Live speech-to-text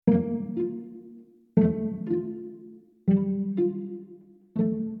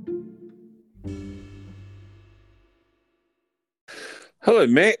Hello,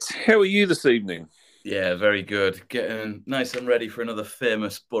 Matt. How are you this evening? Yeah, very good. Getting nice and ready for another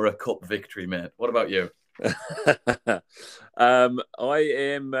famous Borough Cup victory, mate. What about you? I am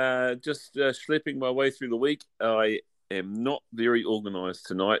just schlepping my way through the week. I am not very organised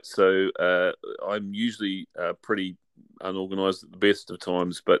tonight, so I'm usually pretty unorganised at the best of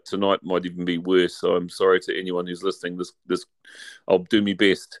times. But tonight might even be worse. So I'm sorry to anyone who's listening. This I'll do my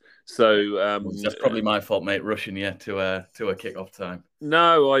best. So That's probably my fault, mate, rushing you to a kick-off time.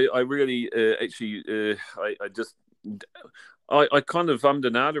 no, I really actually I just I kind of ummed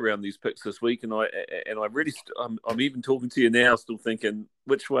and ahed around these picks this week, and I really I'm even talking to you now, still thinking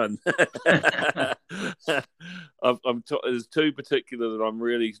which one. There's two particular that I'm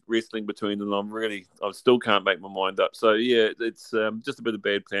really wrestling between, and I still can't make my mind up. So yeah, it's just a bit of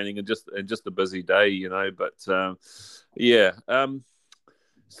bad planning and just a busy day, But yeah.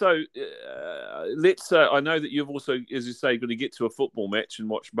 So let's. I know that you've also, as you say, going to get to a football match and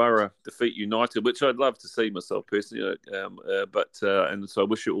watch Borough defeat United, which I'd love to see myself personally. And so I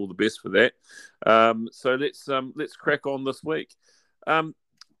wish you all the best for that. So let's crack on this week. Um,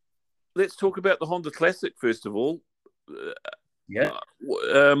 let's talk about the Honda Classic first of all. Yeah.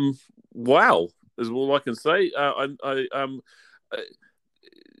 Wow, is all I can say.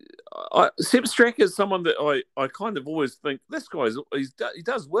 Sepp Strack is someone that I kind of always think this guy's he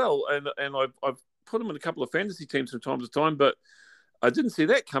does well, and I've put him in a couple of fantasy teams from time to time, but I didn't see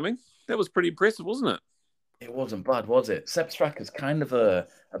that coming. That was pretty impressive, wasn't it? It wasn't bad, was it? Sepp Stracker's kind of a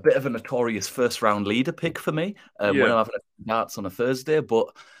bit of a notorious first round leader pick for me when Yeah, I'm having a darts on a Thursday. But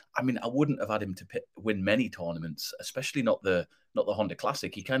I mean, I wouldn't have had him to win many tournaments, especially not the Honda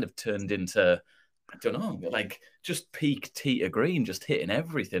Classic. He kind of turned into, I don't know, like just peak Tita Green, just hitting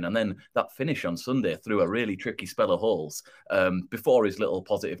everything. And then that finish on Sunday through a really tricky spell of holes before his little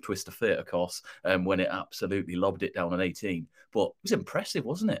positive twist of fate, of course, when it absolutely lobbed it down on 18. But it was impressive,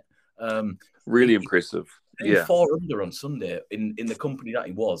 wasn't it? Um, really he impressive. getting Yeah, 4 under on Sunday in the company that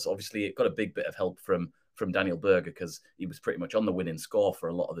he was. Obviously, it got a big bit of help from Daniel Berger because he was pretty much on the winning score for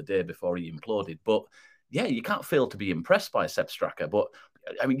a lot of the day before he imploded. But yeah, you can't fail to be impressed by Sepp Stracker. But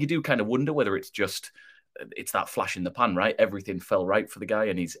I mean, you do kind of wonder whether it's that flash in the pan, right? Everything fell right for the guy,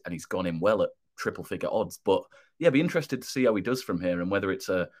 and he's gone in well at triple figure odds. But yeah, be interested to see how he does from here and whether it's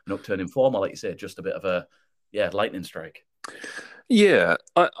an upturn in form or, like you say, just a bit of a lightning strike. yeah.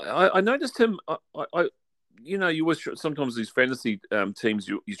 I noticed him. You always sometimes these fantasy teams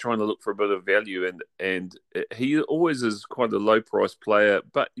you're trying to look for a bit of value, and he always is quite a low price player,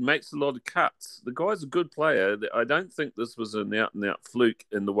 but he makes a lot of cuts. The guy's a good player. I don't think this was an out and out fluke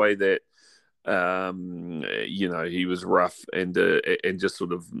in the way that he was rough and just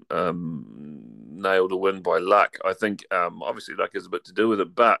sort of nailed a win by luck. I think obviously luck has a bit to do with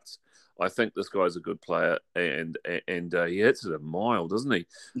it, but I think this guy's a good player, and he hits it a mile, doesn't he?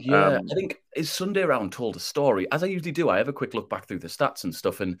 Yeah, Um, I think his Sunday round told a story. As I usually do, I have a quick look back through the stats and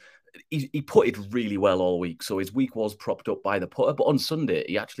stuff, and he putted really well all week. So his week was propped up by the putter, but on Sunday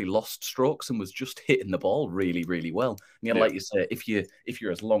he actually lost strokes and was just hitting the ball really, really well. And yeah, yeah. like you say, if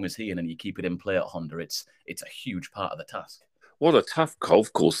you're as long as he and you keep it in play at Honda, it's a huge part of the task. What a tough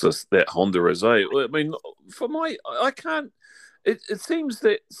golf course that Honda is, eh? I mean, I can't. It seems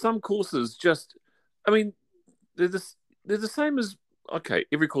that some courses just, I mean, they're they're the same as. Okay,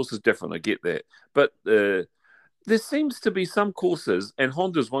 every course is different. I get that, but there seems to be some courses, and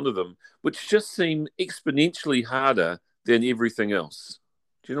Honda's one of them, which just seem exponentially harder than everything else.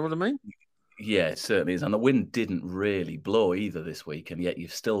 Do you know what I mean? Yeah, it certainly is. And the wind didn't really blow either this week, and yet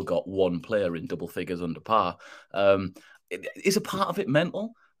you've still got one player in double figures under par. Is a part of it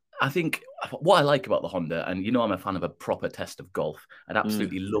mental? I think what I like about the Honda, and I'm a fan of a proper test of golf. I'd Mm,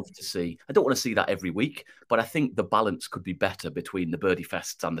 absolutely love to see. I don't want to see that every week, but I think the balance could be better between the birdie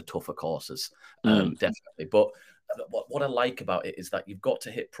fests and the tougher courses, mm, definitely. But what I like about it is that you've got to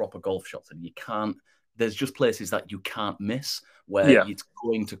hit proper golf shots, and you can't. There's just places that you can't miss where yeah. it's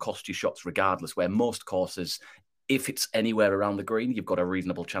going to cost you shots regardless. Where most courses, if it's anywhere around the green, you've got a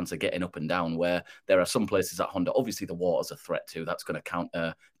reasonable chance of getting up and down. Where there are some places at Honda, obviously the water's a threat too. That's going to count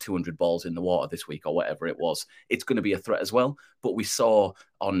 200 balls in the water this week or whatever it was. It's going to be a threat as well. But we saw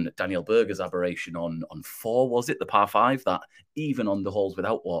on Daniel Berger's aberration on four, was it the par five, that even on the holes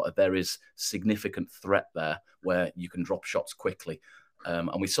without water, there is significant threat there where you can drop shots quickly. And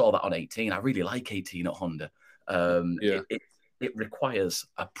we saw that on 18. I really like 18 at Honda. Yeah. It requires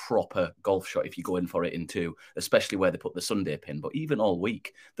a proper golf shot if you go in for it in two, especially where they put the Sunday pin. But even all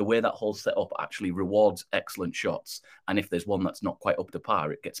week, the way that hole's set up actually rewards excellent shots. And if there's one that's not quite up to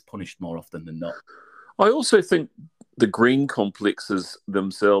par, it gets punished more often than not. I also think the green complexes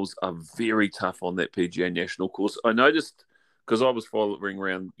themselves are very tough on that PGA National course. I noticed because I was following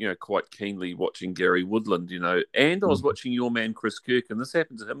around, quite keenly watching Gary Woodland, and I was watching your man Chris Kirk, and this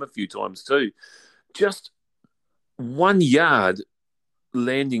happened to him a few times too. Just 1 yard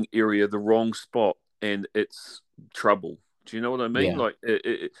landing area, the wrong spot, and it's trouble. Do you know what I mean? Yeah. Like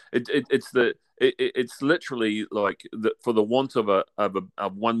it's literally like for the want of a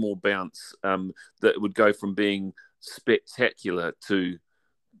one more bounce, that would go from being spectacular to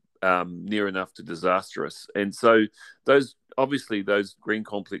near enough to disastrous. And so those green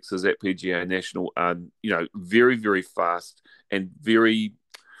complexes at PGA National are very, very fast and very,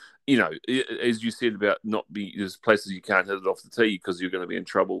 as you said about there's places you can't hit it off the tee because you're going to be in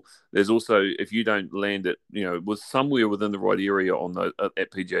trouble. There's also, if you don't land it, with somewhere within the right area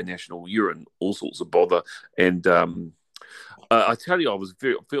at PGA National, you're in all sorts of bother. And I tell you,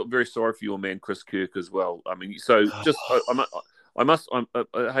 felt very sorry for your man Chris Kirk as well. I mean, so just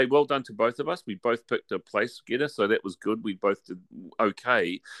hey, well done to both of us. We both picked a place getter, so that was good. We both did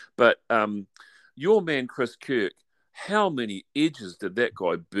okay, but your man Chris Kirk. How many edges did that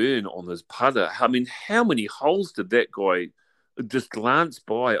guy burn on his putter? I mean, how many holes did that guy just glance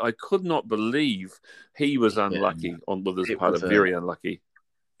by? I could not believe he was unlucky with his putter. Very unlucky.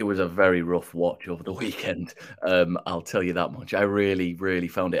 It was a very rough watch over the weekend. I'll tell you that much. I really, really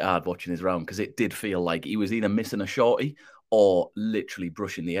found it hard watching his round because it did feel like he was either missing a shorty or literally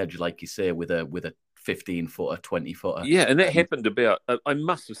brushing the edge, like you say, with a 15-footer, 20-footer. Yeah, and that happened I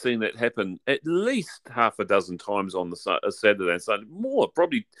must have seen that happen at least half a dozen times on the Saturday and Sunday. More,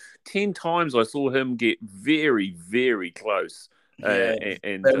 probably 10 times I saw him get very, very close.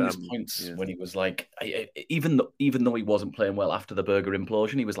 And there was points when he was like, even though he wasn't playing well after the Berger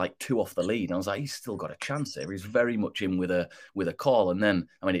implosion, he was like 2 off the lead. And I was like, he's still got a chance here. He's very much in with a call. And then,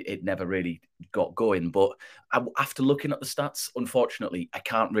 I mean, it never really got going. But after looking at the stats, unfortunately, I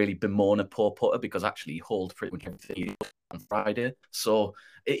can't really bemoan a poor putter because actually he holed pretty much everything on Friday. So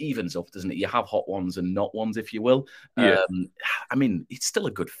it evens up, doesn't it? You have hot ones and not ones, if you will. Yeah. I mean, it's still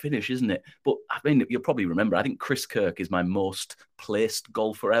a good finish, isn't it? But I mean, you'll probably remember, I think Chris Kirk is my most placed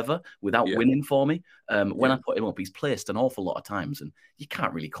golfer ever without winning for me. When I put him up, he's placed an awful lot of times, and you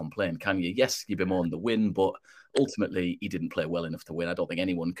can't really complain, can you? Yes, you bemoan the win, but ultimately he didn't play well enough to win. I don't think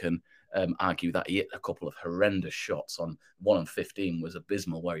anyone can argue that. He hit a couple of horrendous shots. On 1 on 15 was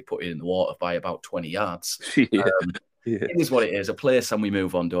abysmal, where he put it in the water by about 20 yards. It is what it is. A place and we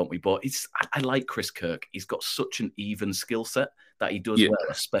move on, don't we? But I like Chris Kirk. He's got such an even skill set that he does well,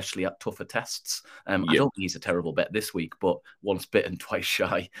 especially at tougher tests. I don't think he's a terrible bet this week, but once bitten, twice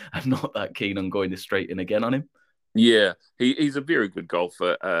shy. I'm not that keen on going to straight in again on him. Yeah, he's a very good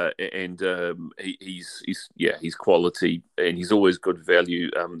golfer, and he's quality, and he's always good value.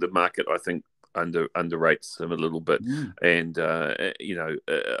 The market, I think, underrates him a little bit, and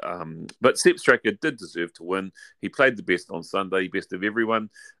but Sepp Straka did deserve to win. He played the best on Sunday, best of everyone.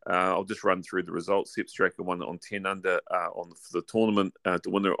 I'll just run through the results. Sepp Straka won on 10 under for the tournament, the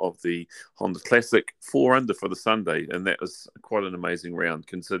winner of the Honda Classic, 4 under for the Sunday, and that was quite an amazing round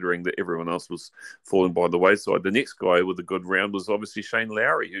considering that everyone else was falling by the wayside. The next guy with a good round was obviously Shane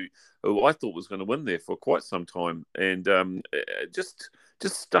Lowry, who I thought was going to win there for quite some time, and just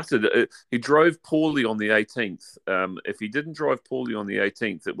stuttered. He drove poorly on the 18th. If he didn't drive poorly on the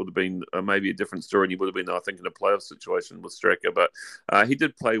 18th, it would have been maybe a different story, and he would have been, I think, in a playoff situation with Straka. But he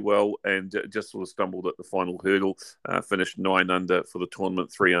did play well and just sort of stumbled at the final hurdle. Finished 9 under for the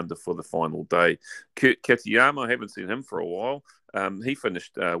tournament, 3 under for the final day. Kurt Katayama, I haven't seen him for a while. He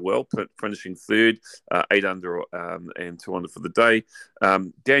finished well, finishing 3rd, 8 under and 2 under for the day.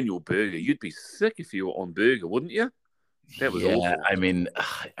 Daniel Berger, you'd be sick if you were on Berger, wouldn't you? That was awful. I mean,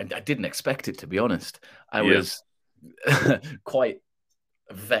 I didn't expect it, to be honest. I was quite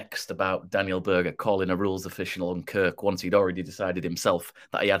vexed about Daniel Berger calling a rules official on Kirk once he'd already decided himself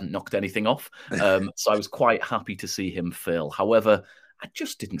that he hadn't knocked anything off. So I was quite happy to see him fail. However, I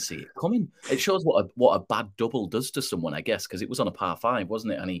just didn't see it coming. It shows what a bad double does to someone, I guess, because it was on a par 5,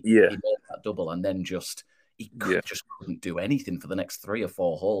 wasn't it? And he made that double and then just couldn't do anything for the next 3 or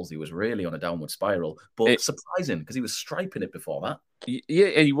 4 holes. He was really on a downward spiral, but surprising because he was striping it before that. Yeah,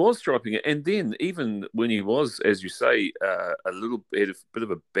 and he was striping it. And then even when he was, as you say, a bit of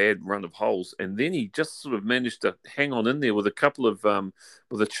a bad run of holes, and then he just sort of managed to hang on in there with a couple of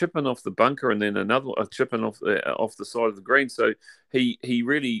with a chip in off the bunker and then a chip in off the side of the green. So he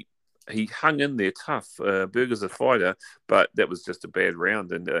really hung in there tough. Berger's a fighter, but that was just a bad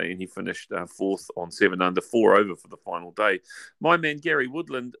round, and he finished 4th on 7 under, 4 over for the final day. My man Gary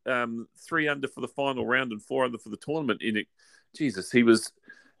Woodland, 3 under for the final round and 4 under for the tournament. Jesus, he was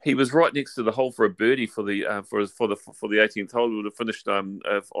He was right next to the hole for a birdie for the 18th hole. He would have finished on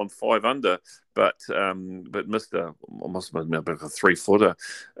 5 under, but missed must have been about a 3-footer,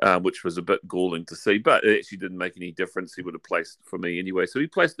 which was a bit galling to see. But it actually didn't make any difference. He would have placed for me anyway. So he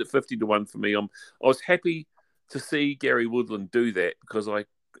placed it 50-1 for me. I was happy to see Gary Woodland do that because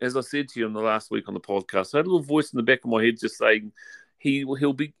as I said to you in the last week on the podcast, I had a little voice in the back of my head just saying,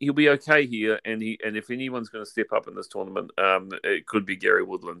 he'll be okay here, and if anyone's going to step up in this tournament, it could be Gary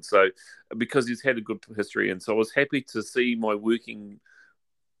Woodland. So because he's had a good history, and so I was happy to see my working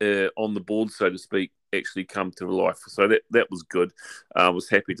on the board, so to speak, actually come to life. So that was good. I was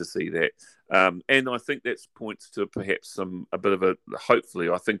happy to see that, and I think that points to perhaps hopefully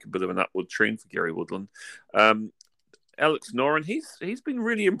I think a bit of an upward trend for Gary Woodland. Alex Noren, he's been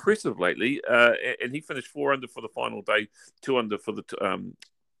really impressive lately, and he finished 4 under for the final day, 2 under for the 2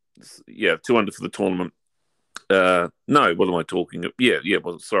 under for the tournament. No, what am I talking about? Yeah.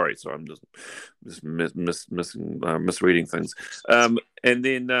 Well, sorry, I'm just misreading things. And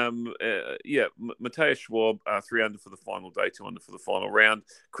then Matthias Schwab, 3 under for the final day, 2 under for the final round.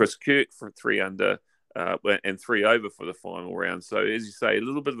 Chris Kirk for 3 under. And 3 over for the final round. So, as you say, a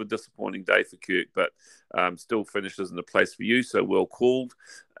little bit of a disappointing day for Kirk, but still finishes in the place for you. So well called.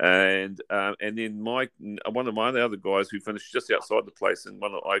 And then one of my other guys who finished just outside the place, and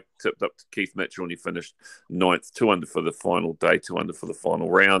one I tipped up to Keith Mitchell, and he finished 9th, 2 under for the final day, 2 under for the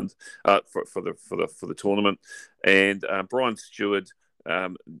final round for the tournament. And Brian Stewart,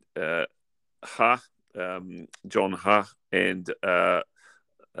 John Ha, and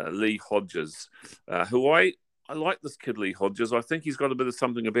Lee Hodges, who I like this kid, Lee Hodges. I think he's got a bit of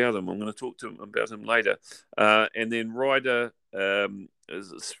something about him. I'm going to talk to him about him later. And then Ryder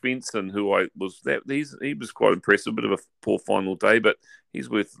Svensson, he was quite impressive. A bit of a poor final day, but he's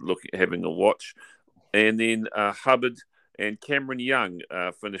worth having a watch. And then Hubbard and Cameron Young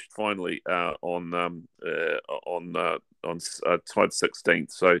finished finally on tied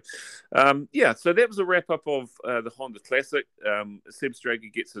 16th. So, so that was a wrap up of the Honda Classic. Seb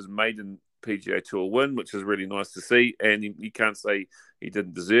Straka gets his maiden PGA Tour win, which is really nice to see, and you can't say he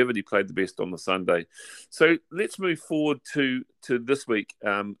didn't deserve it. He played the best on the Sunday. So let's move forward to this week,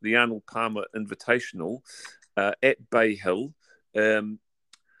 the Arnold Palmer Invitational at Bay Hill.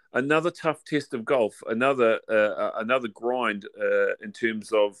 Another tough test of golf, another grind in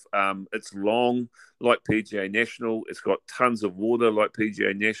terms of it's long, like PGA National. It's got tons of water, like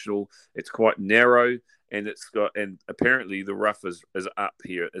PGA National. It's quite narrow, and apparently the rough is up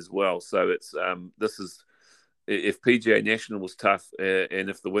here as well. So it's if PGA National was tough, and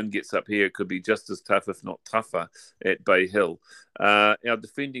if the wind gets up here, it could be just as tough, if not tougher, at Bay Hill. Our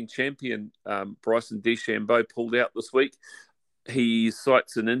defending champion Bryson DeChambeau pulled out this week. He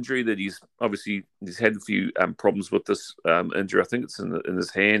cites an injury that he's had a few problems with this injury. I think it's in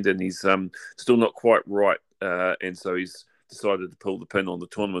his hand, and he's still not quite right, and so he's decided to pull the pin on the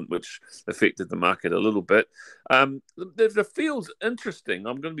tournament, which affected the market a little bit. The field's interesting.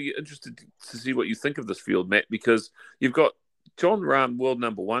 I'm going to be interested to see what you think of this field, Matt, because you've got Jon Rahm, world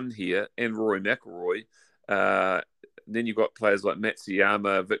number 1 here, and Rory McIlroy. Then you've got players like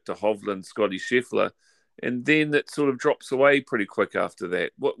Matsuyama, Victor Hovland, Scotty Scheffler. And then it sort of drops away pretty quick after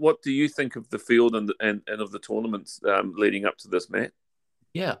that. What do you think of the field and of the tournaments leading up to this, Matt?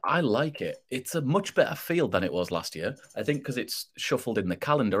 Yeah, I like it. It's a much better field than it was last year. I think because it's shuffled in the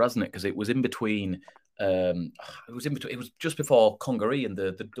calendar, hasn't it? Because it was in between. It was just before Congaree and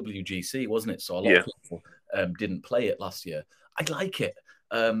the WGC, wasn't it? So a lot of people didn't play it last year. I like it.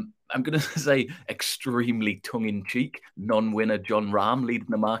 I'm going to say extremely tongue-in-cheek, non-winner Jon Rahm leading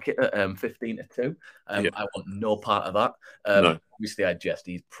the market at 15-2. I want no part of that. No. Obviously, I jest.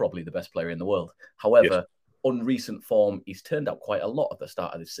 He's probably the best player in the world. However, on recent form, he's turned out quite a lot at the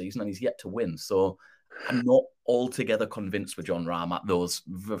start of this season, and he's yet to win. So I'm not altogether convinced with Jon Rahm at those,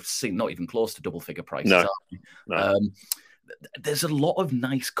 not even close to double-figure prices. No. There's a lot of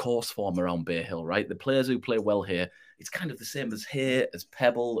nice course form around Bay Hill, right? The players who play well here, it's kind of the same as here, as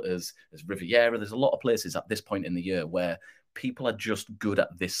Pebble, as Riviera. There's a lot of places at this point in the year where people are just good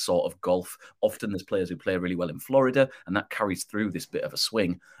at this sort of golf. Often there's players who play really well in Florida, and that carries through this bit of a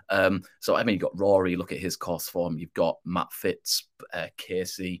swing. You've got Rory, look at his course form. You've got Matt Fitz,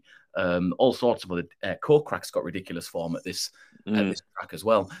 Casey, all sorts of other. Kokrak's got ridiculous form at this track as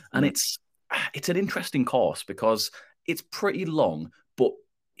well. And it's an interesting course because it's pretty long, but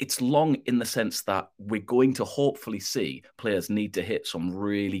it's long in the sense that we're going to hopefully see players need to hit some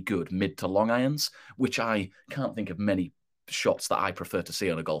really good mid to long irons, which I can't think of many shots that I prefer to see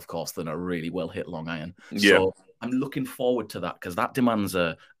on a golf course than a really well hit long iron. Yeah. So I'm looking forward to that because that demands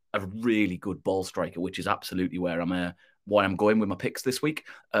a really good ball striker, which is absolutely where I'm why I'm going with my picks this week.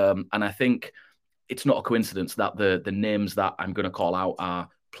 And I think it's not a coincidence that the names that I'm going to call out are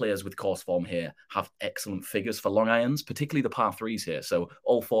players with course form here, have excellent figures for long irons, particularly the par threes here. So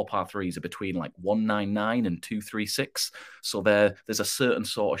all 4 par threes are between like 199 and 236. So there's a certain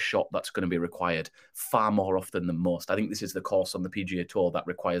sort of shot that's going to be required far more often than most. I think this is the course on the PGA Tour that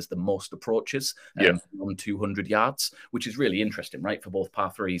requires the most approaches on 200 yards, which is really interesting, right, for both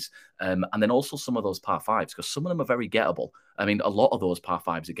par threes and then also some of those par fives, because some of them are very gettable. I mean, a lot of those par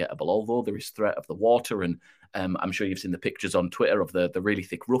fives are gettable, although there is threat of the water. And I'm sure you've seen the pictures on Twitter of the really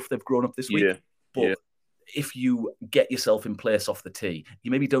thick rough they've grown up this week. But if you get yourself in place off the tee,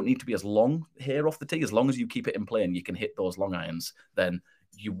 you maybe don't need to be as long here off the tee. As long as you keep it in play and you can hit those long irons, then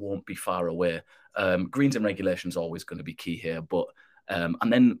you won't be far away. Greens and regulation is always going to be key here. But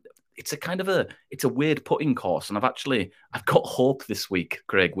and then it's a weird putting course. And I've got hope this week,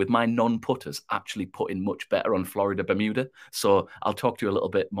 Craig, with my non-putters actually putting much better on Florida, Bermuda. So I'll talk to you a little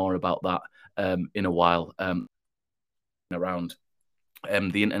bit more about that in a while around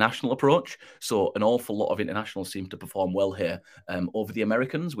the international approach. So an awful lot of internationals seem to perform well here over the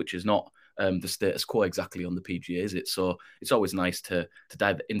Americans, which is not the status quo exactly on the PGA, is it? So it's always nice to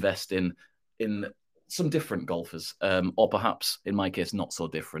invest in some different golfers, or perhaps in my case not so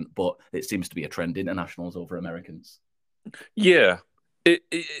different, but it seems to be a trend, internationals over Americans. Yeah, it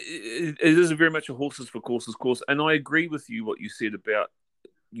is very much a horses for courses course, and I agree with you what you said about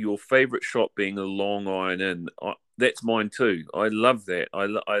your favourite shot being a long iron in. That's mine too. I love that. I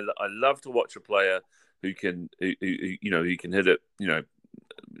love to watch a player who can hit it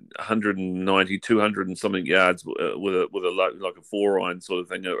 190, 200 and something yards with a like a 4-iron sort of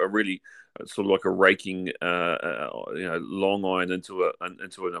thing. A really sort of like a raking long iron into a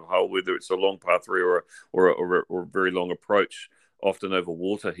hole, whether it's a long par 3 or a very long approach, often over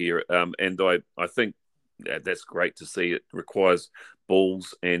water here. And I think that's great to see. It requires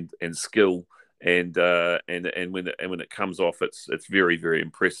balls and skill, and when it comes off, it's very, very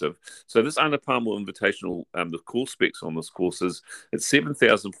impressive. So this Arnold Palmer Invitational, the course specs on this course it's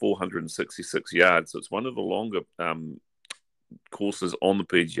 7,466 yards. So it's one of the longer courses on the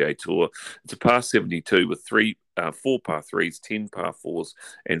PGA Tour. It's a par 72 with 4 par 3s, 10 par 4s,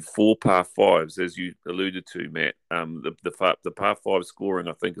 and 4 par 5s, as you alluded to, Matt. The par 5 scoring,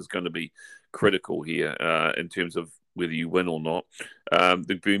 I think, is going to be critical here in terms of whether you win or not.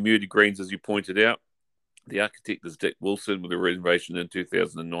 The Bermuda greens, as you pointed out, the architect is Dick Wilson, with a renovation in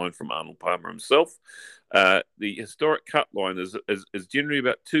 2009 from Arnold Palmer himself. The historic cut line is generally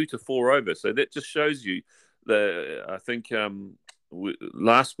about 2 to 4 over. So that just shows you I think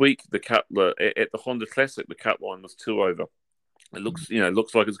last week at the Honda Classic, the cut line was 2 over. It looks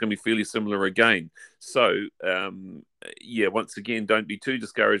like it's going to be fairly similar again. So once again, don't be too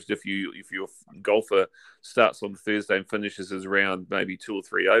discouraged if your golfer starts on Thursday and finishes his round maybe 2 or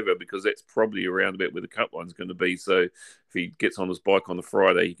 3 over, because that's probably around about where the cut line's going to be. So if he gets on his bike on the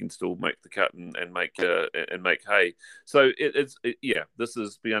Friday, he can still make the cut and make hay. So this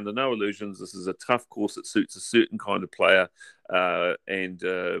is, be under no illusions, this is a tough course that suits a certain kind of player, and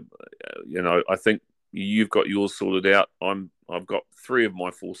I think you've got yours sorted out. I've got 3 of my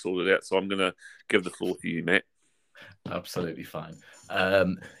 4 sorted out, so I'm going to give the floor to you, Matt. Absolutely fine.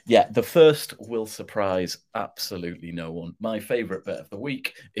 The first will surprise absolutely no one. My favourite bet of the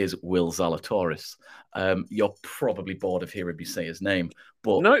week is Will Zalatoris. You're probably bored of hearing me say his name,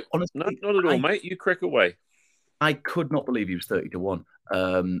 but no, honestly, not at all, mate. You crack away. I could not believe he was 30 to 1.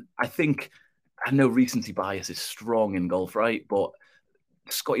 I know recency bias is strong in golf, right? But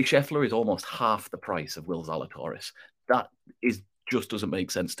Scotty Scheffler is almost half the price of Will Zalatoris. That just doesn't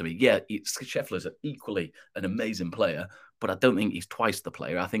make sense to me. Yeah, Scheffler's equally an amazing player, but I don't think he's twice the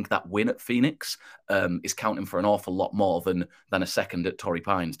player. I think that win at Phoenix is counting for an awful lot more than a second at Torrey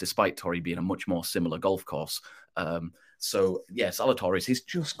Pines, despite Torrey being a much more similar golf course. So, yes, Zalatoris, he's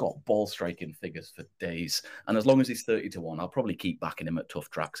just got ball striking figures for days. And as long as he's 30 to 1, I'll probably keep backing him at tough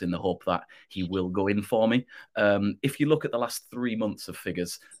tracks in the hope that he will go in for me. If you look at the last 3 months of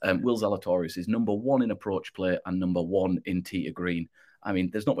figures, Will Zalatoris is number 1 in approach play and number 1 in tee to green. I mean,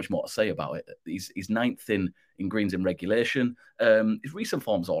 there's not much more to say about it. He's 9th in greens in regulation. His recent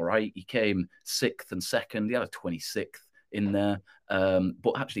form's all right. He came 6th and 2nd. He had a 26th in there.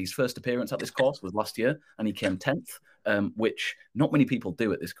 But actually, his first appearance at this course was last year, and he came 10th. Which not many people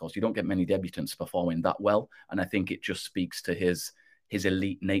do at this course. You don't get many debutants performing that well, and I think it just speaks to his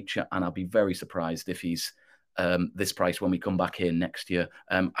elite nature. And I'll be very surprised if he's this price when we come back here next year.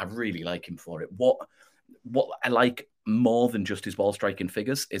 I really like him for it. What I like more than just his ball striking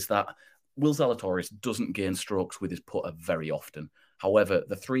figures is that Will Zalatoris doesn't gain strokes with his putter very often. However,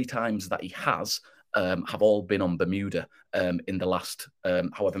 the 3 times that he has, have all been on Bermuda in the last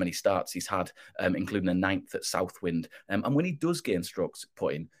however many starts he's had, including a 9th at Southwind. And when he does gain strokes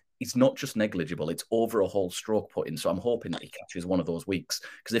putting, it's not just negligible, it's over a whole stroke putting. So I'm hoping that he catches one of those weeks,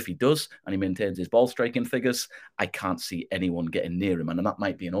 because if he does and he maintains his ball striking figures, I can't see anyone getting near him. And that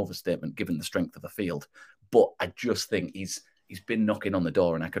might be an overstatement given the strength of the field. But I just think he's been knocking on the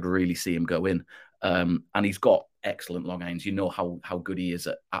door, and I could really see him go in. And he's got excellent long irons. You know how good he is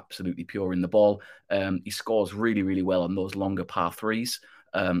at absolutely pure in the ball. He scores really, really well on those longer par threes.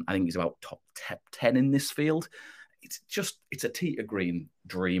 I think he's about top 10 in this field. It's a tee to green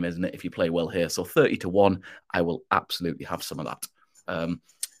dream, isn't it, if you play well here? So 30-1, I will absolutely have some of that.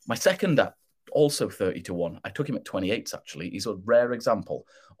 My second at also 30-1, I took him at 28s, actually. He's a rare example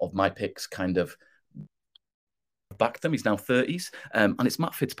of my picks kind of back them. He's now 30s, and it's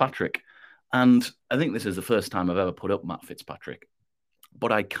Matt Fitzpatrick. And I think this is the first time I've ever put up Matt Fitzpatrick.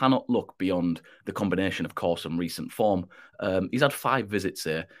 But I cannot look beyond the combination of course and recent form. He's had 5 visits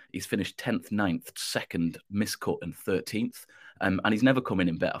here. He's finished 10th, 9th, 2nd, miscut, and 13th. And he's never come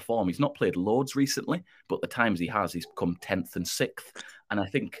in better form. He's not played loads recently, but the times he has, he's come 10th and 6th. And I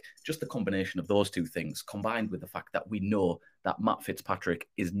think just the combination of those two things, combined with the fact that we know that Matt Fitzpatrick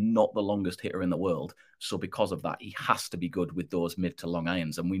is not the longest hitter in the world. So because of that, he has to be good with those mid to long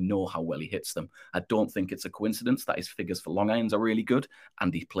irons, and we know how well he hits them. I don't think it's a coincidence that his figures for long irons are really good,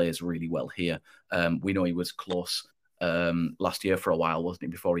 and he plays really well here. We know he was close last year for a while, wasn't he,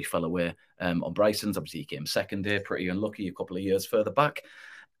 before he fell away on Bryson's. Obviously, he came second here, pretty unlucky a couple of years further back.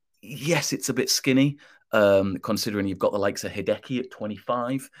 Yes, it's a bit skinny, considering you've got the likes of Hideki at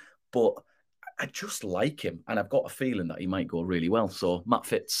 25, but I just like him, and I've got a feeling that he might go really well. So Matt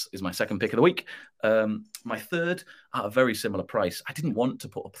Fitz is my second pick of the week. My third, at a very similar price. I didn't want to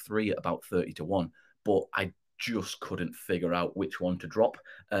put up 3 at about 30-1, but I just couldn't figure out which one to drop,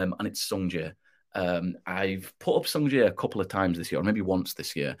 and it's Sungjae. I've put up Sungjae a couple of times this year, or maybe once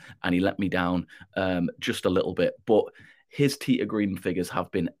this year, and he let me down just a little bit. But his tee to green figures have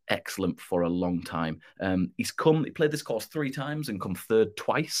been excellent for a long time. He played this course 3 times and come 3rd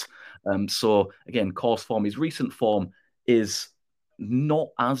twice. So again, course form, his recent form is not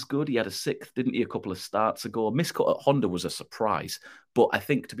as good. He had a 6th, didn't he, a couple of starts ago? Miscut at Honda was a surprise. But I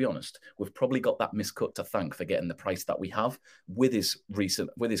think, to be honest, we've probably got that miscut to thank for getting the price that we have with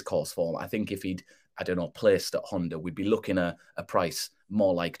his course form. I think if he'd, placed at Honda, we'd be looking at a price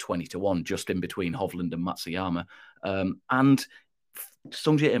more like 20-1, just in between Hovland and Matsuyama. And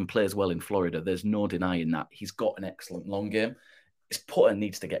Sungjae plays well in Florida. There's no denying that. He's got an excellent long game. His putter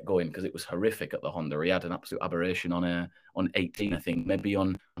needs to get going because it was horrific at the Honda. He had an absolute aberration on 18, I think, maybe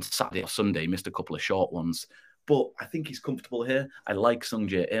on Saturday or Sunday. He missed a couple of short ones. But I think he's comfortable here. I like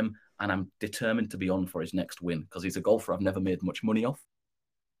Sungjae Im, and I'm determined to be on for his next win because he's a golfer I've never made much money off.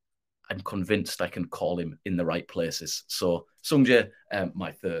 I'm convinced I can call him in the right places. So Sungjae,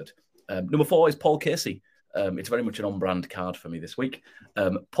 my third. Number 4 is Paul Casey. It's very much an on-brand card for me this week.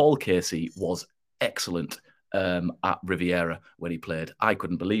 Paul Casey was excellent at Riviera when he played. I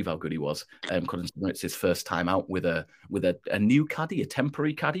couldn't believe how good he was. Considering it's his first time out with a new caddy, a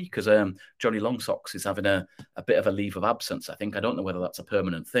temporary caddy, because Johnny Longsocks is having a bit of a leave of absence. I think I don't know whether that's a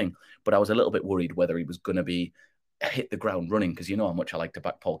permanent thing, but I was a little bit worried whether he was going to be hit the ground running, because you know how much I like to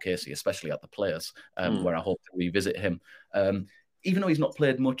back Paul Casey, especially at the Players, where I hope to revisit him. Even though he's not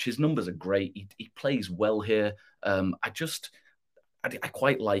played much, his numbers are great. He plays well here. I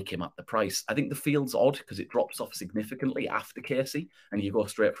quite like him at the price. I think the field's odd because it drops off significantly after Casey, and you go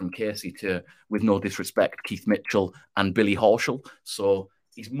straight from Casey to, with no disrespect, Keith Mitchell and Billy Horschel. So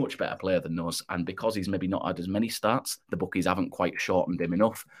he's a much better player than us. And because he's maybe not had as many starts, the bookies haven't quite shortened him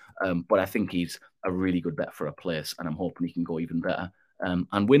enough. But I think he's a really good bet for a place, and I'm hoping he can go even better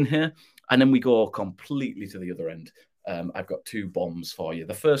and win here. And then we go completely to the other end. I've got 2 bombs for you.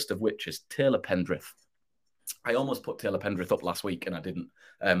 The first of which is Taylor Pendrith. I almost put Taylor Pendrith up last week and I didn't.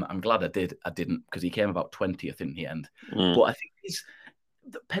 I'm glad I did. I didn't, because he came about 20th in the end. But I think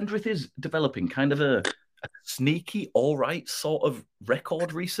Pendrith is developing kind of a sneaky, all right sort of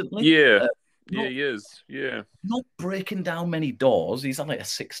record recently. Yeah. He is. Yeah. Not breaking down many doors. He's on like a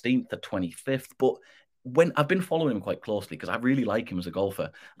 16th or 25th, but when I've been following him quite closely because I really like him as a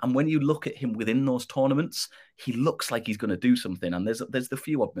golfer, and when you look at him within those tournaments, he looks like he's going to do something. And there's the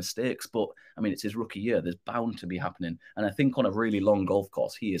few odd mistakes, but I mean, it's his rookie year. There's bound to be happening. And I think on a really long golf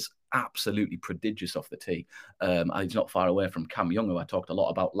course, he is absolutely prodigious off the tee. And he's not far away from Cam Young, who I talked a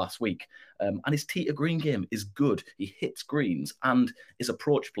lot about last week. And his tee to green game is good. He hits greens, and his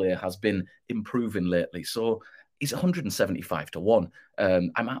approach play has been improving lately. So he's 175-1.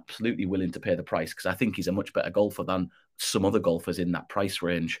 I'm absolutely willing to pay the price because I think he's a much better golfer than some other golfers in that price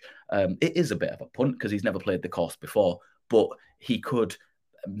range. It is a bit of a punt because he's never played the course before, but he could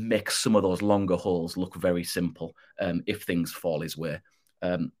make some of those longer holes look very simple if things fall his way.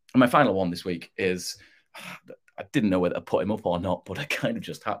 And my final one this week is, I didn't know whether to put him up or not, but I kind of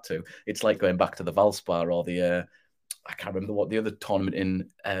just had to. It's like going back to the Valspar or the, I can't remember what the other tournament in,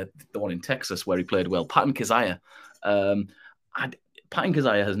 the one in Texas where he played well, Patton Kizzire. Patton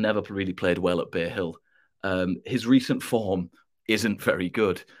Kizzire has never really played well at Bay Hill. His recent form isn't very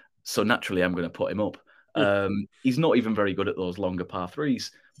good, so naturally I'm going to put him up. He's not even very good at those longer par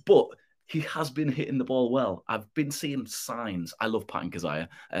threes, but he has been hitting the ball well. I've been seeing signs. I love Patton Kizzire.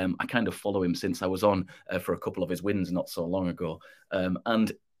 I kind of follow him since I was on for a couple of his wins not so long ago.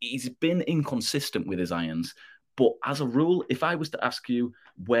 And he's been inconsistent with his irons. But as a rule, if I was to ask you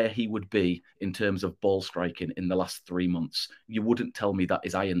where he would be in terms of ball striking in the last 3 months, you wouldn't tell me that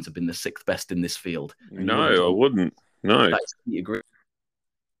his irons have been the 6th best in this field. No, I wouldn't. No. You agree.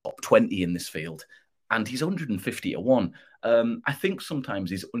 Top 20 in this field. And he's 150 to 1. I think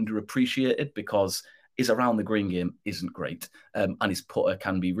sometimes he's underappreciated because his around the green game isn't great. And his putter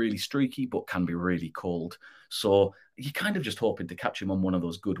can be really streaky, but can be really cold. So you're kind of just hoping to catch him on one of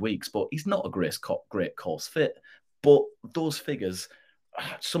those good weeks, but he's not a great course fit. But those figures,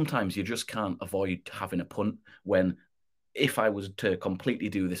 sometimes you just can't avoid having a punt when, if I was to completely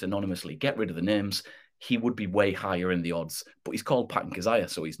do this anonymously, get rid of the names, he would be way higher in the odds. But he's called Patton Kizzire,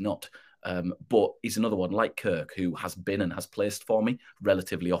 so he's not. But he's another one like Kirk who has been and has placed for me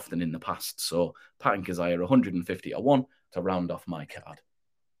relatively often in the past. So Patton Kizzire 150 to 1 to round off my card.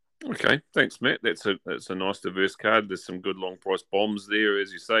 Okay, thanks, Matt. That's a nice diverse card. There's some good long price bombs there,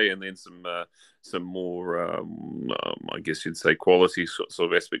 as you say, and then some more, I guess you'd say, quality sort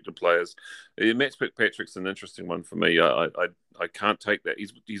of aspect of players. Matt Fitzpatrick's an interesting one for me. I can't take that.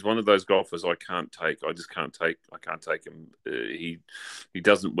 He's one of those golfers I can't take. I just can't take. I can't take him. He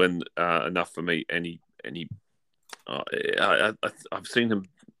doesn't win enough for me, and I've seen him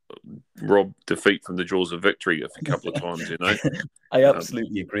rob defeat from the jaws of victory a couple of times, you know. I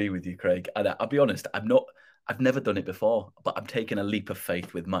absolutely agree with you, Craig. And I'll be honest, I've never done it before, but I'm taking a leap of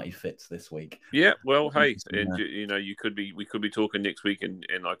faith with Matty Fitz this week. Yeah, well, hey, and you know, we could be talking next week, and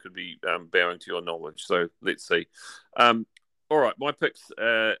I could be bowing to your knowledge. So let's see. All right, my picks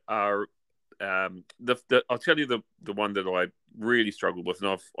are. I'll tell you the one that I really struggled with,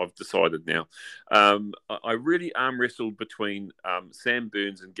 and I've decided now. I really arm wrestled between Sam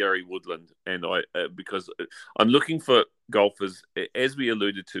Burns and Gary Woodland, and because I'm looking for golfers, as we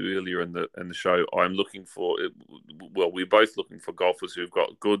alluded to earlier in the show. I'm looking for, well, we're both looking for golfers who've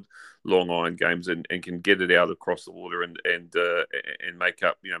got good long iron games and can get it out across the water and make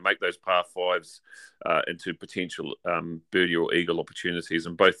up, make those par fives into potential birdie or eagle opportunities,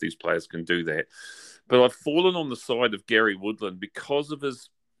 and both these players can do that. But I've fallen on the side of Gary Woodland because of his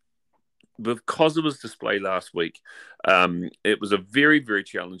display last week. It was a very, very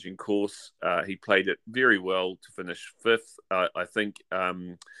challenging course. He played it very well to finish 5th. I think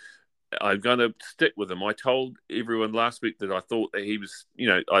I'm going to stick with him. I told everyone last week that I thought that he was,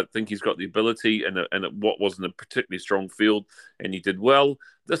 I think he's got the ability and what wasn't a particularly strong field, and he did well.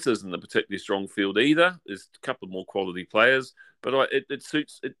 This isn't a particularly strong field either. There's a couple of more quality players, but it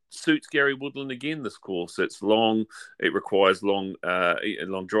suits Gary Woodland again. This course, it's long. It requires long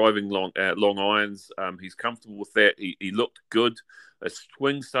driving, long irons. He's comfortable with that. He looked good. A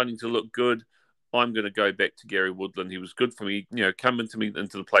swing starting to look good. I'm going to go back to Gary Woodland. He was good for me, coming to me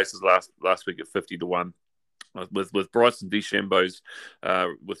into the places last week at 50 to 1. With Bryson DeChambeau's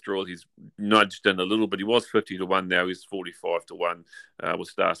withdrawal, he's nudged in a little bit. He was 50 to 1. Now he's 45 to 1 with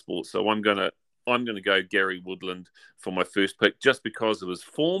Star Sports. So I'm gonna go Gary Woodland for my first pick, just because of his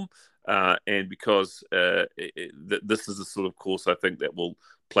form and because this is the sort of course I think that will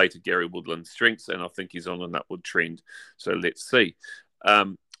play to Gary Woodland's strengths, and I think he's on an upward trend. So let's see.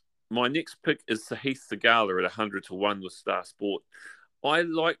 My next pick is Sahith Theegala at 100 to 1 with Star Sport. I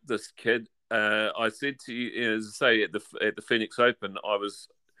like this kid. I said to you, as I say, at the Phoenix Open,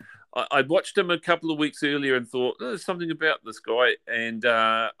 I'd watched him a couple of weeks earlier and thought, there's something about this guy, and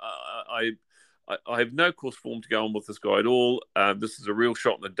I have no course form to go on with this guy at all. This is a real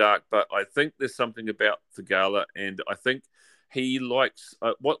shot in the dark, but I think there's something about Theegala, and I think he likes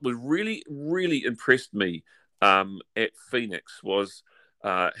what was really, really impressed me at Phoenix was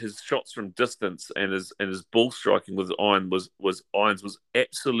his shots from distance and his ball striking with irons was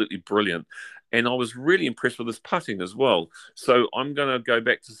absolutely brilliant, and I was really impressed with his putting as well. So I'm going to go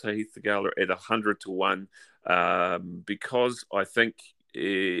back to Sahith Theegala at 100 to 1 because I think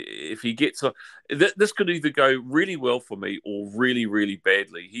if he gets this could either go really well for me or really, really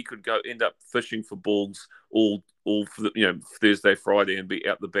badly. He could end up fishing for balls all all for Thursday, Friday, and be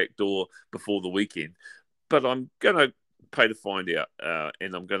out the back door before the weekend. But I'm going to pay to find out,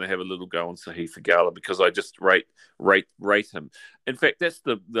 and I'm going to have a little go on Sahith Theegala because I just rate him. In fact, that's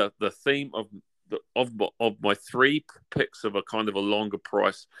the theme of my three picks of a kind of a longer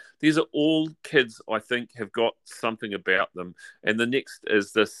price. These are all kids I think have got something about them. And the next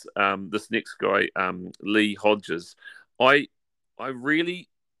is this next guy, Lee Hodges. I've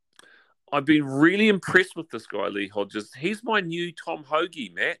been really impressed with this guy, Lee Hodges. He's my new Tom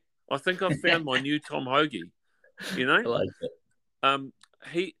Hoagie, Matt. I think I've found my new Tom Hoagie. You know, I like it.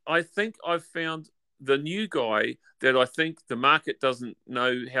 I think I've found the new guy that I think the market doesn't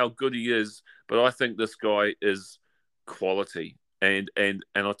know how good he is, but I think this guy is quality, and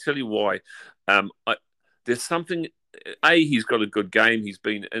I'll tell you why. There's something. He's got a good game. He's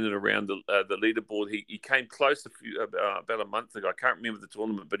been in and around the leaderboard. He came close about a month ago. I can't remember the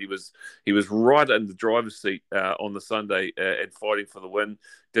tournament, but he was right in the driver's seat on the Sunday and fighting for the win.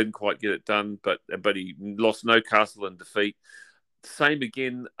 Didn't quite get it done, but he lost Newcastle in defeat. Same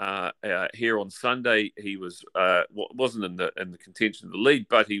again here on Sunday. He wasn't in the contention of the lead,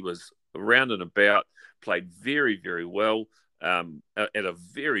 but he was around and about. Played very, very well. At a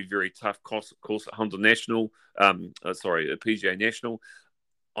very, very tough course at Honda National, a PGA National.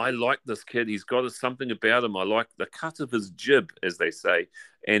 I like this kid. He's got something about him. I like the cut of his jib, as they say,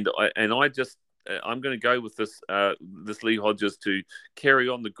 I'm going to go with this Lee Hodges to carry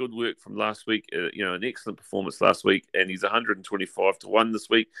on the good work from last week. An excellent performance last week, and he's 125 to 1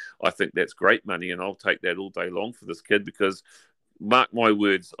 this week. I think that's great money, and I'll take that all day long for this kid because, mark my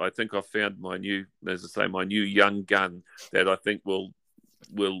words, I think I've found my new young gun that I think will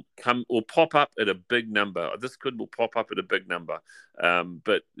pop up at a big number. This kid will pop up at a big number,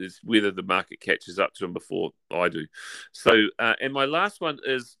 but it's whether the market catches up to him before I do. So, and my last one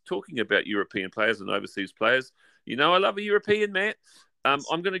is talking about European players and overseas players. You know, I love a European, Matt.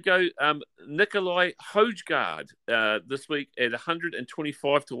 I'm going to go Nicolai Højgaard this week at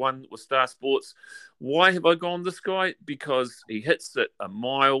 125 to 1 with Star Sports. Why have I gone this guy? Because he hits it a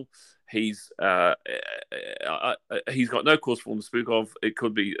mile. He's got no course form to speak of. It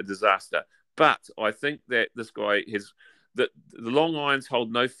could be a disaster. But I think that this guy has the long irons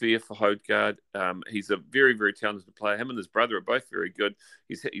hold no fear for Højgaard. He's a very, very talented player. Him and his brother are both very good.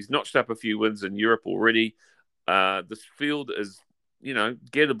 He's notched up a few wins in Europe already. This field is,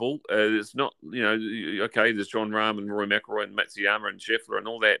 gettable. It's not, okay, there's Jon Rahm and Rory McIlroy and Matsuyama and Scheffler and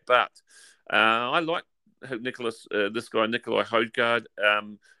all that, but I like this guy, Nicolai Højgaard.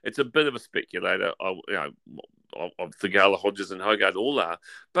 It's a bit of a speculator. Of Theegala, Hodges, and Højgaard all are,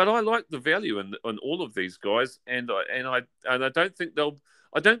 but I like the value in all of these guys, and I don't think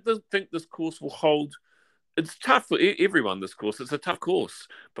this course will hold. It's tough for everyone, this course. It's a tough course,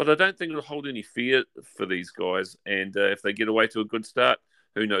 but I don't think it'll hold any fear for these guys. And if they get away to a good start,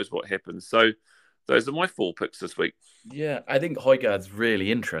 who knows what happens. So those are my 4 picks this week. Yeah, I think Højgaard's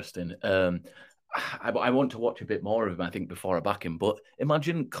really interesting. I want to watch a bit more of him, I think, before I back him. But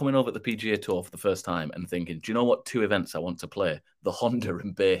imagine coming over at the PGA Tour for the first time and thinking, do you know what 2 events I want to play? The Honda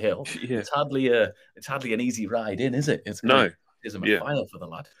and Bay Hill. Yeah. It's hardly an easy ride in, is it? It's no. It's a fire for the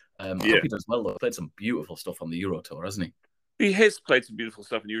lad. I hope he does well, though. Played some beautiful stuff on the Euro Tour, hasn't he? He has played some beautiful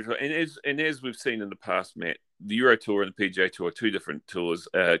stuff in the Euro Tour. And as we've seen in the past, Matt, the Euro Tour and the PGA Tour are 2 different tours.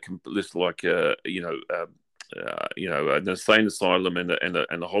 Just like, an insane asylum and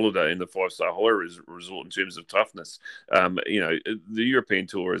a holiday in the 5-star Hoya resort in terms of toughness. The European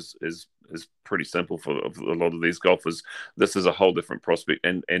Tour is pretty simple for a lot of these golfers. This is a whole different prospect,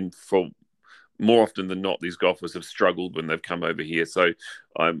 and for more often than not, these golfers have struggled when they've come over here. So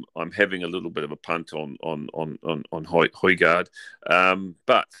I'm having a little bit of a punt on Højgaard,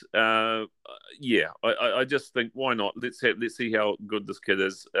 but I just think, why not? Let's see how good this kid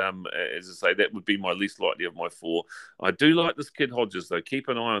is. As I say, that would be my least likely of my 4. I do like this kid Hodges, though. Keep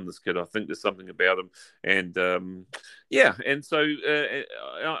an eye on this kid. I think there's something about him, and so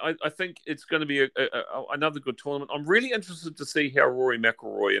I think it's going to be another good tournament. I'm really interested to see how Rory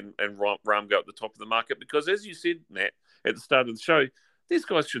McIlroy and Rahm go at the top of the market, because, as you said, Matt, at the start of the show, these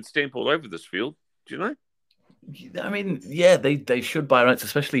guys should stamp all over this field. Do you know? I mean, yeah, they should by rights,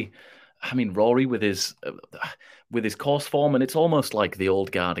 especially. I mean, Rory with his course form, and it's almost like the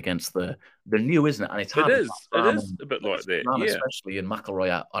old guard against the new, isn't it? And it's hard. It is a bit like that, Rahm, especially, and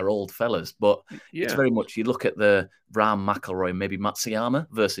McIlroy are old fellas, but it's very much, you look at the Rahm, McIlroy, maybe Matsuyama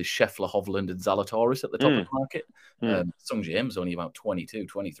versus Scheffler, Hovland, and Zalatoris at the top of the market. Sung Jae Im's only about 22,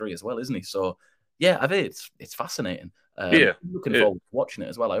 23 as well, isn't he? So yeah, I think it's fascinating. Looking forward to watching it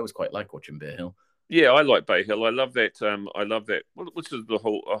as well. I always quite like watching Bay Hill. Yeah, I like Bay Hill. I love that. I love that. Which is the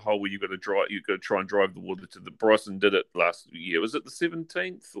hole where you've got to drive. You've got to try and drive the water to the. Bryson did it last year. Was it the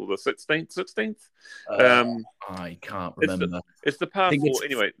 17th or the 16th? 16th. Uh, I can't remember. It's the I par think four. it's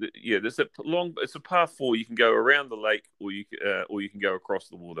Anyway, yeah. There's a long. It's a par four. You can go around the lake, or you can go across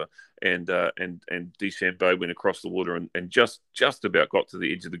the water. And DeChambeau went across the water and just about got to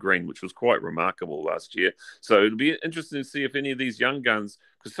the edge of the green, which was quite remarkable last year. So it'll be interesting to see if any of these young guns,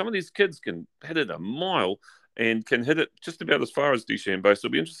 because some of these kids can hit it a mile and can hit it just about as far as DeChambeau. So it'll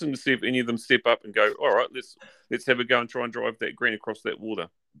be interesting to see if any of them step up and go, all right, let's have a go and try and drive that green across that water.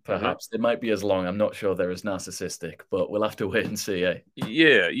 perhaps they might be as long. I'm not sure they're as narcissistic, but we'll have to wait and see. Eh?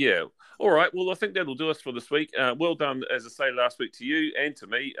 Yeah, yeah. All right. Well, I think that'll do us for this week. Well done, as I say, last week to you and to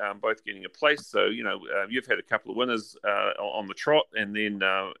me, both getting a place. So you've had a couple of winners on the trot, and then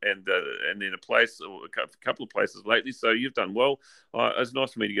a place or a couple of places lately. So you've done well. It's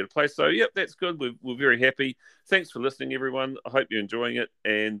nice for me to get a place. So yep, that's good. We're very happy. Thanks for listening, everyone. I hope you're enjoying it.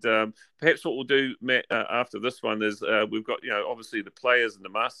 And perhaps what we'll do, Matt, after this one is we've got obviously the Players and the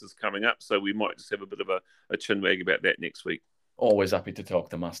Masters coming up, so we might just have a bit of a chin wag about that next week. Always happy to talk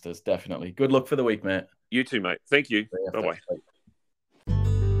to Masters, definitely. Good luck for the week, mate. You too, mate. Thank you. Bye-bye.